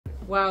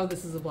Wow,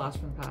 this is a blast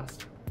from the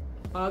past.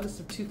 August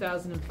of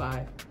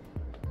 2005,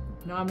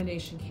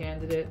 nomination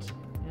candidate,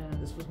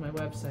 and this was my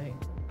website.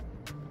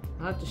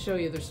 I'll have to show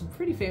you, there's some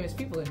pretty famous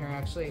people in here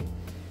actually.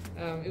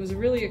 It was a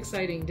really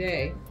exciting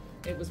day.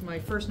 It was my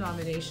first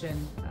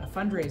nomination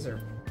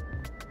fundraiser,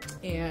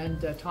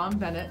 and Tom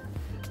Bennett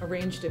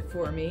arranged it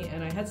for me,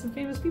 and I had some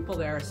famous people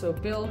there. So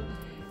Bill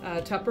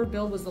Tupper.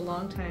 Bill was the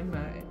longtime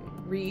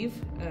Reeve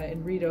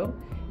in Rideau,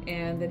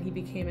 and then he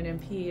became an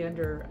MP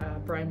under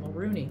Brian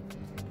Mulrooney.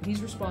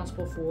 He's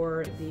responsible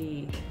for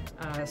the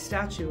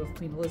statue of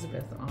Queen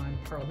Elizabeth on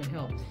Parliament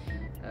Hill.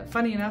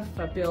 Funny enough,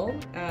 Bill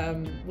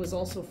was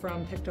also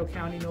from Pictou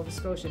County, Nova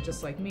Scotia,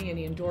 just like me, and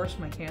he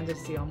endorsed my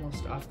candidacy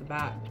almost off the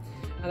bat.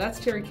 That's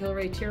Terry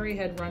Kilrea. Terry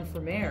had run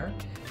for mayor.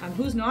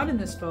 Who's not in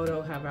this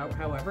photo,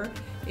 however,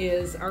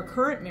 is our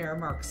current mayor,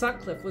 Mark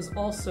Sutcliffe, was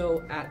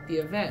also at the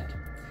event.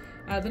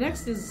 The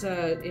next is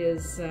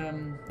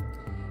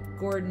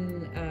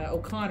Gordon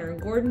O'Connor.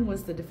 Gordon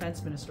was the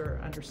defense minister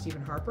under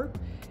Stephen Harper,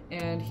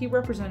 and he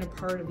represented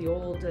part of the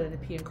old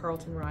Nepean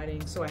Carleton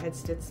riding. So I had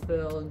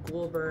Stittsville and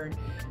Goulburn.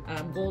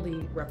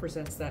 Goldie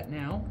represents that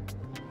now.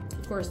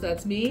 Of course,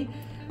 that's me.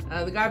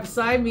 The guy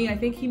beside me, I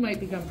think he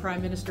might become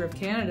Prime Minister of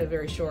Canada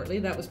very shortly.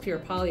 That was Pierre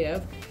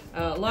Poilievre.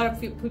 A lot of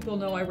people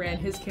know I ran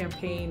his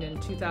campaign in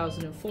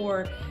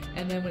 2004,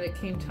 and then when it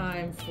came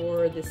time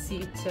for the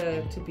seat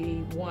to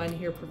be won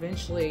here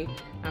provincially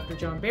after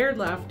John Baird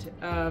left,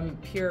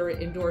 Pierre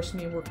endorsed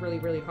me and worked really,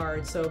 really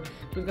hard. So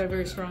we've got a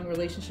very strong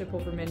relationship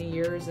over many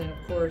years, and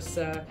of course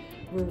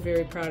we're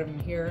very proud of him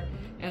here.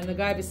 And the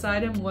guy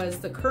beside him was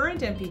the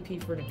current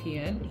MPP for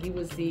Nepean. He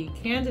was the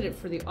candidate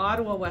for the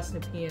Ottawa West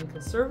Nepean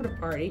Conservative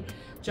Party,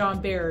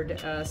 John Baird.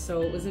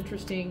 So it was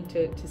interesting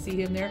to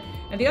see him there.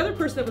 And the other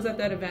person that was at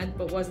that event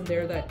but wasn't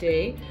there that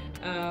day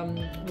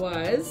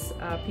was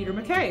Peter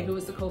MacKay, who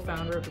was the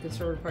co-founder of the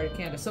Conservative Party of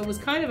Canada. So it was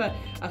kind of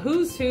a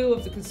who's who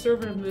of the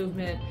Conservative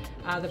movement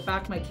that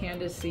backed my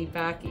candidacy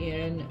back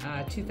in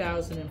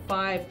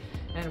 2005.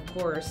 And of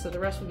course, so the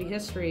rest would be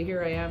history.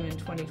 Here I am in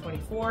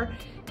 2024,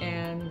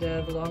 and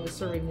the longest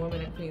serving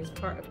woman at Queen's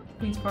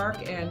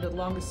Park, and the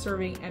longest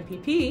serving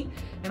MPP,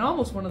 and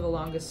almost one of the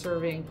longest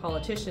serving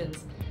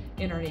politicians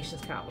in our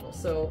nation's capital.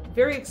 So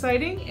very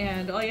exciting,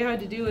 and all you had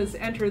to do is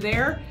enter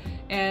there,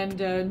 and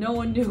no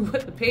one knew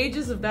what the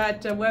pages of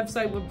that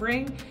website would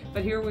bring,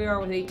 but here we are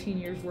with 18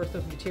 years worth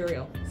of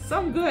material.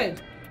 Some good,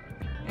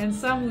 and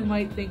some we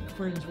might think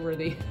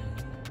cringeworthy.